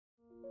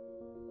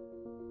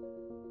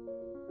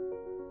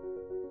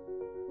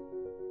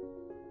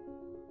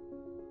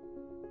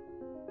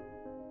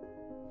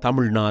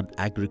Tamil Nadu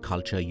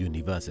Agriculture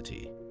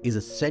University is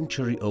a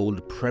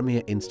century-old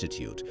premier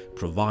institute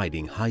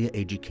providing higher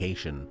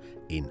education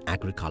in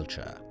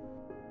agriculture.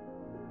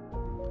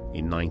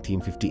 In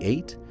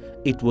 1958,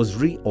 it was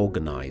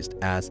reorganized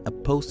as a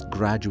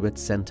postgraduate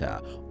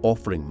center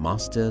offering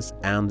master's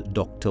and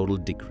doctoral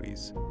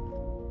degrees.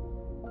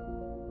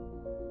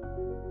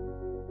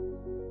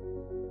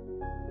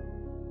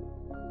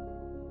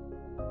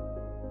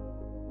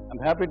 I'm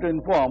happy to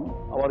inform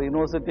our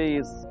university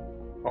is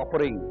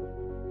offering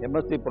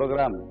MSc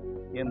program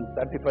in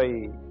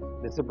 35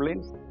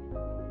 disciplines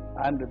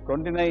and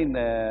 29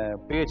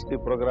 Ph.D.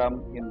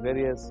 program in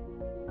various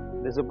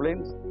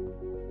disciplines,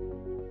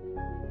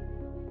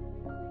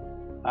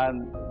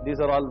 and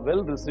these are all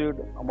well received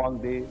among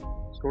the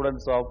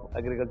students of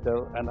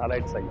agriculture and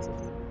allied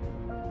sciences.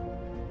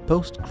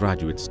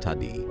 Postgraduate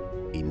study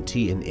in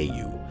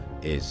TNAU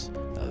is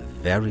a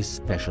very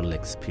special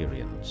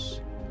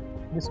experience.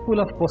 The School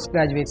of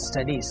Postgraduate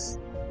Studies,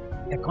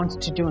 a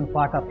constituent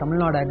part of Tamil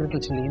Nadu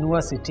Agricultural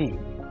University,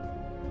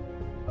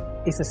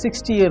 is a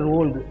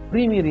 60-year-old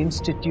premier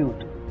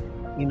institute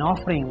in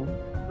offering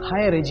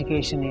higher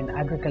education in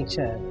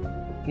agriculture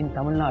in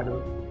Tamil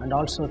Nadu and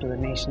also to the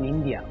nation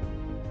India.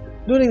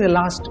 During the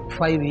last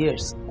 5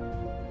 years,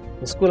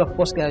 the School of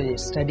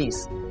Postgraduate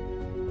Studies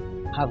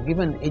have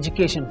given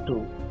education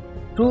to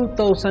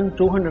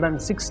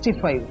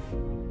 2,265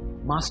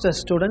 master's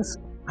students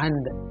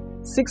and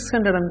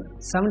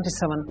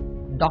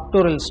 677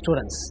 doctoral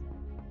students.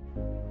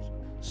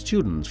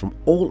 Students from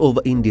all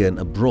over India and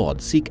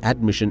abroad seek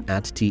admission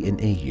at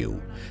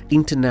TNAU.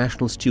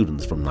 International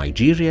students from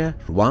Nigeria,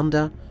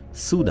 Rwanda,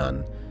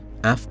 Sudan,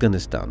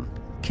 Afghanistan,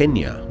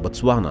 Kenya,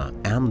 Botswana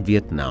and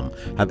Vietnam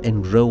have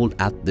enrolled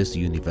at this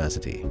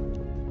university.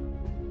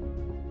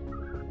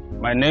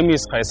 My name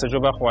is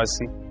Kaisajoba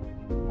Hwasi.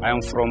 I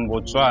am from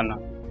Botswana.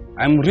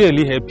 I am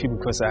really happy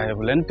because I have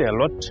learned a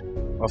lot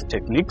of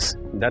techniques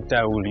that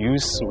I will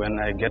use when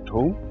I get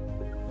home,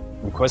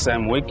 because I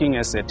am working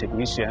as a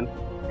technician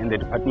in the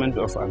Department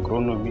of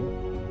Agronomy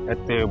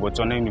at the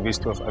Botswana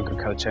University of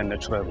Agriculture and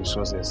Natural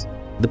Resources.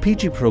 The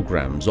PG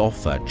programs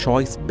offer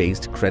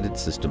choice-based credit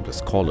system to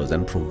scholars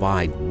and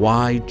provide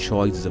wide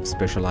choices of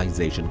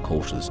specialization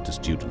courses to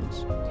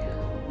students.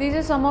 These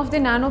are some of the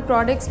nano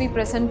products we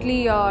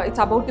presently, it's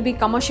about to be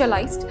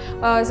commercialized.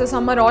 So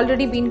some are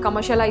already been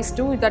commercialized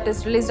too, that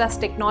is released as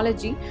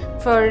technology.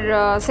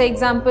 For say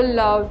example,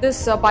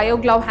 this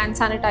BioGlove hand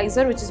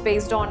sanitizer, which is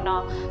based on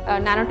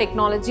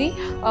nanotechnology,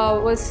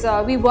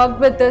 we worked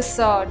with this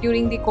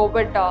during the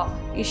COVID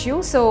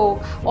issue.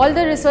 So all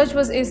the research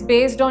is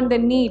based on the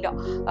need.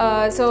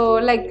 The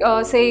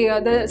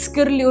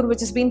Skirlure,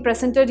 which has been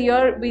presented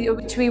here,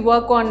 which we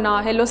work on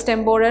Hello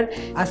Stem Borer.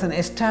 As an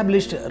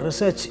established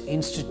research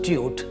institute,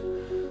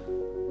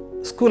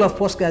 School of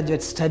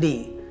Postgraduate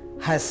Study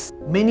has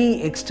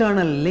many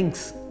external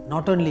links,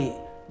 not only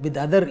with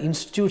other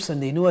institutes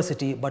in the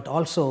university but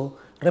also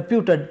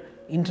reputed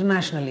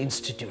international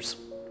institutes.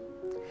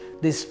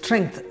 The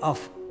strength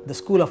of the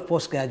School of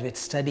Postgraduate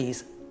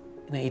Studies,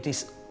 it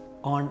is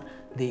on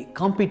the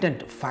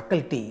competent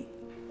faculty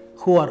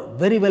who are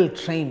very well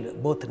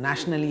trained both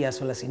nationally as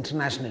well as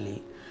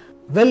internationally,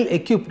 well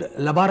equipped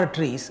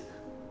laboratories,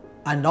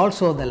 and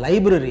also the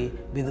library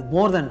with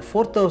more than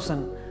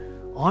 4,000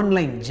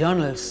 online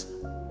journals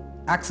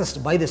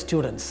accessed by the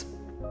students.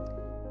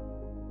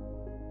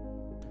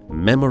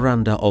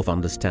 Memoranda of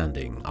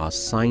Understanding are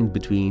signed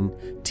between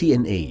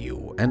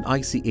TNAU and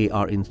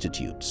ICAR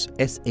institutes,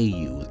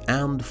 SAUs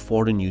and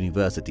foreign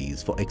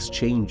universities for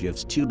exchange of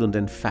student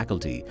and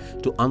faculty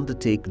to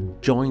undertake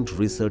joint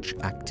research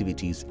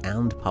activities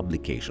and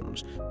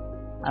publications.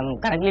 I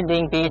am currently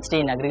doing Ph.D.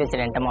 in Agriculture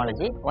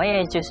Entomology. Why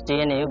I choose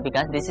TNAU?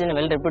 Because this is a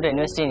well-reputed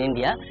university in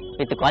India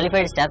with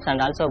qualified staffs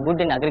and also good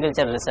in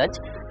agricultural research.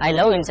 I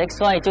love insects,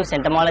 so I choose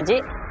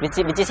entomology, which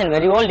is a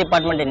very old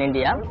department in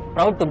India.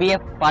 Proud to be a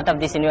part of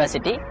this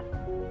university.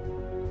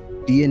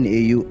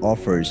 TNAU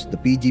offers the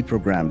PG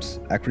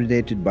programs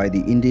accredited by the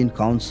Indian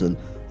Council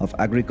of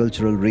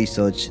Agricultural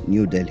Research,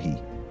 New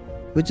Delhi,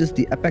 which is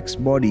the apex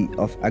body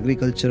of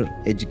agriculture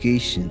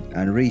education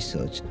and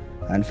research,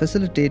 and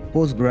facilitate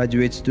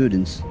postgraduate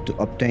students to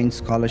obtain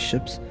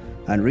scholarships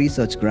and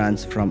research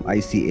grants from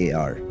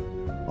ICAR,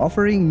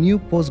 offering new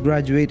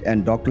postgraduate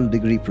and doctoral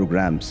degree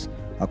programs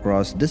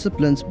across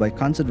disciplines by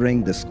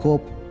considering the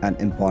scope and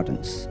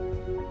importance.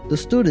 The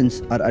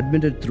students are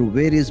admitted through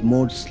various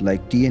modes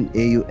like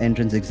TNAU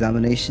entrance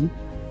examination,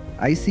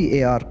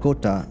 ICAR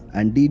quota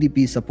and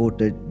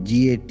DDP-supported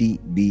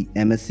GATB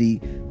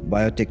MSc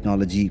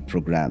Biotechnology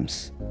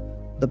programs.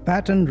 The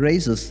pattern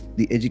raises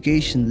the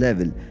education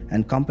level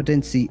and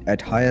competency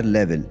at higher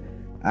level,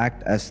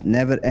 act as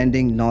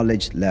never-ending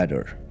knowledge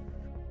ladder.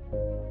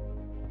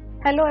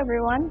 Hello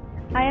everyone,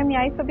 I am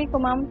Yaisabi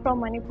Kumam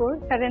from Manipur,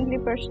 currently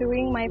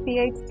pursuing my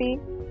Ph.D.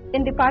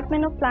 in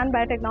Department of Plant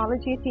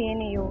Biotechnology,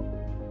 TNAU.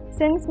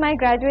 Since my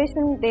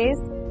graduation days,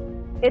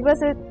 it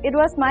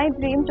was my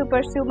dream to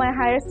pursue my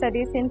higher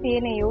studies in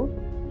TNAU,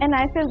 and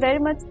I feel very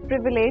much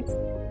privileged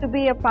to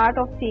be a part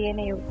of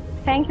TNAU.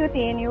 Thank you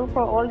TNU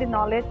for all the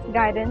knowledge,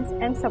 guidance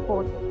and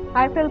support.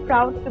 I feel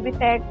proud to be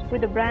tagged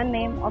with the brand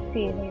name of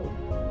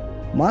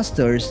TNU.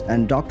 Masters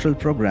and doctoral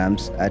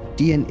programs at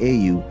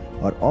TNAU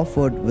are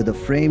offered with the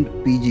framed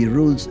PG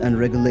rules and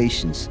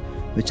regulations,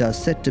 which are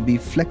said to be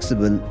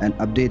flexible and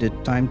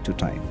updated time to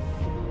time.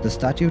 The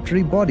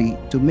statutory body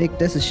to make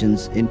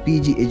decisions in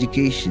PG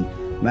education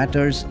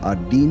matters are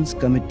Dean's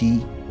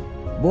Committee,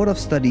 Board of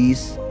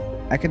Studies,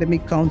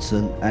 Academic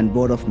Council and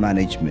Board of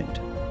Management.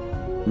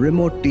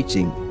 Remote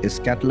teaching is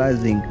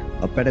catalyzing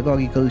a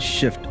pedagogical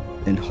shift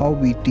in how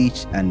we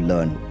teach and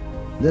learn.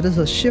 There is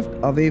a shift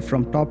away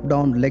from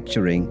top-down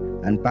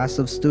lecturing and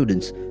passive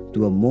students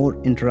to a more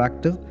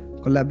interactive,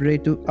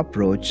 collaborative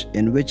approach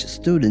in which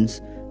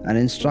students and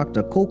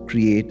instructor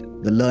co-create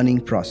the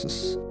learning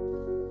process.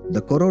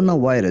 The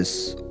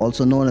coronavirus,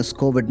 also known as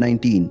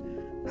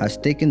COVID-19, has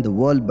taken the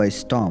world by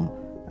storm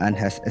and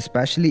has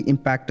especially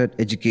impacted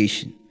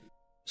education.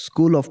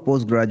 School of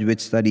Postgraduate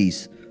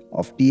Studies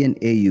of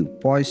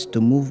TNAU poised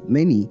to move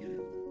many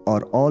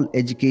or all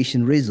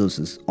education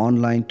resources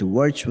online to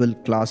virtual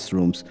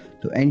classrooms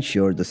to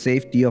ensure the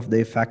safety of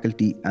their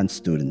faculty and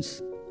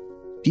students.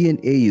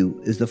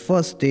 TNAU is the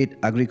first state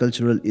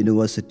agricultural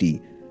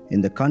university in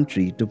the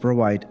country to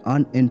provide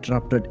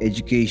uninterrupted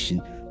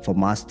education for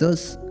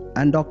masters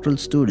and doctoral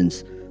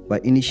students by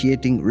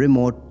initiating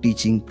remote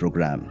teaching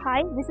program.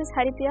 Hi, this is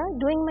Haripriya,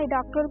 doing my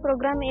doctoral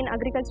program in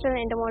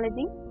agricultural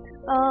entomology.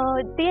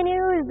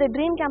 TNAU is the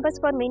dream campus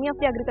for many of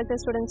the agriculture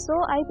students, so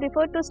I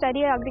prefer to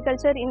study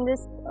agriculture in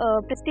this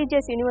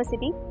prestigious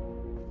university.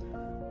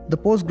 The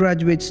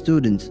postgraduate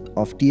students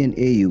of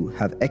TNAU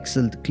have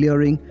excelled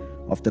clearing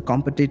of the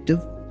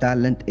competitive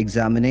talent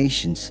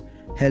examinations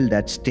held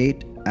at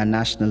state and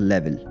national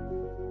level.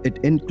 It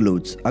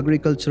includes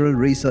Agricultural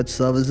Research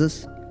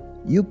Services,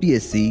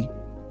 UPSC,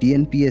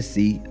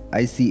 TNPSC,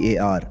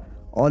 ICAR,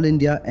 All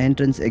India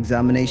Entrance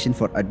Examination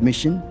for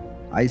Admission,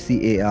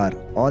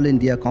 ICAR, All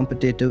India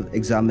Competitive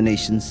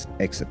Examinations,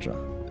 etc.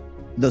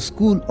 The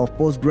School of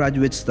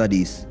Postgraduate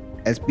Studies,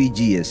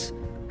 SPGS,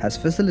 has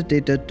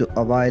facilitated to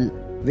avail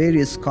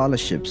various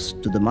scholarships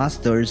to the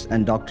master's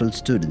and doctoral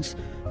students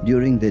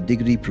during their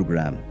degree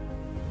program.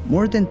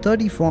 More than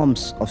 30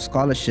 forms of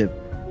scholarship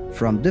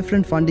from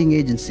different funding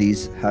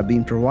agencies have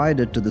been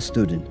provided to the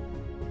student.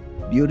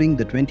 During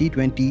the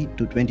 2020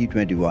 to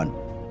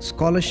 2021,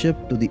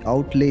 scholarship to the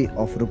outlay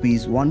of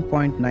Rs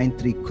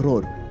 1.93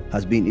 crore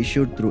has been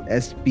issued through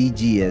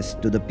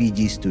SPGS to the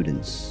PG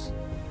students.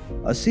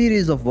 A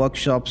series of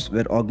workshops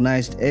were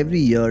organized every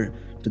year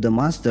to the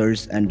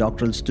masters and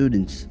doctoral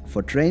students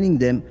for training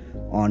them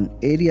on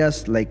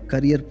areas like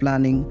career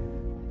planning,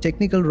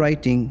 technical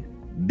writing,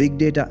 big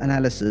data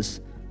analysis,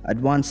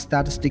 advanced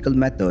statistical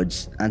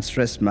methods, and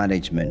stress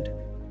management.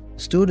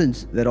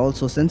 Students were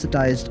also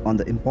sensitized on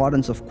the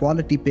importance of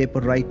quality paper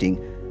writing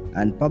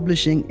and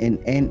publishing in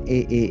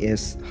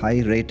NAAS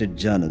high-rated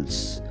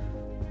journals.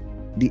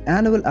 The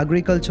annual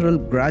Agricultural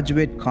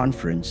Graduate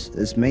Conference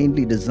is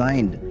mainly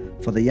designed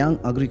for the young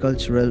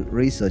agricultural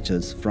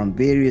researchers from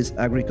various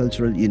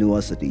agricultural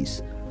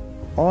universities.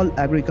 All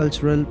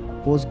agricultural,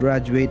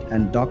 postgraduate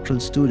and doctoral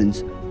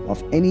students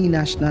of any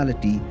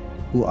nationality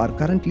who are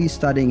currently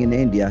studying in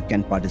India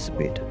can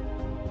participate.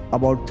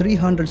 About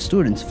 300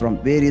 students from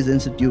various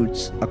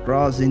institutes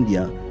across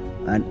India,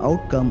 an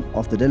outcome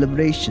of the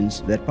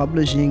deliberations, were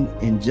publishing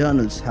in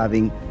journals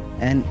having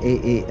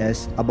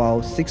NAAS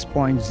above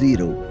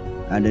 6.0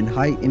 and in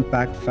high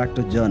impact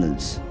factor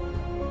journals.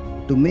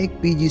 To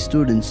make PG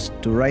students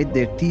to write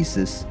their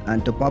thesis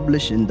and to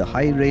publish in the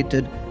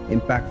high-rated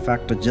impact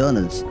factor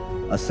journals,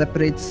 a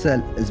separate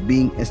cell is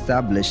being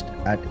established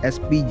at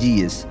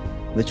SPGS,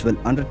 which will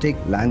undertake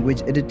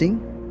language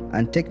editing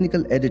and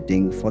technical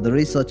editing for the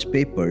research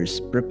papers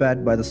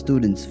prepared by the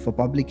students for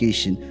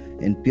publication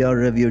in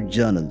peer-reviewed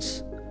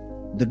journals.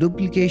 The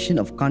duplication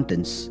of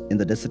contents in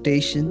the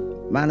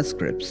dissertation,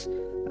 manuscripts,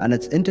 and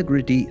its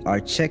integrity are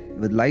checked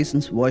with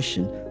licensed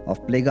version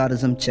of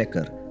plagiarism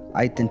checker,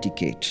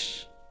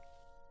 Authenticate.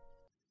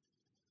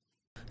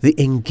 The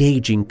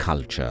engaging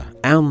culture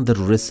and the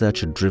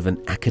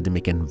research-driven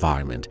academic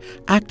environment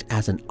act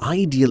as an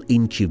ideal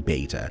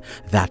incubator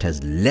that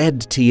has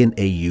led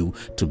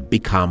TNAU to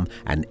become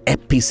an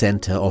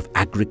epicenter of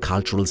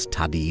agricultural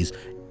studies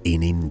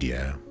in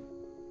India.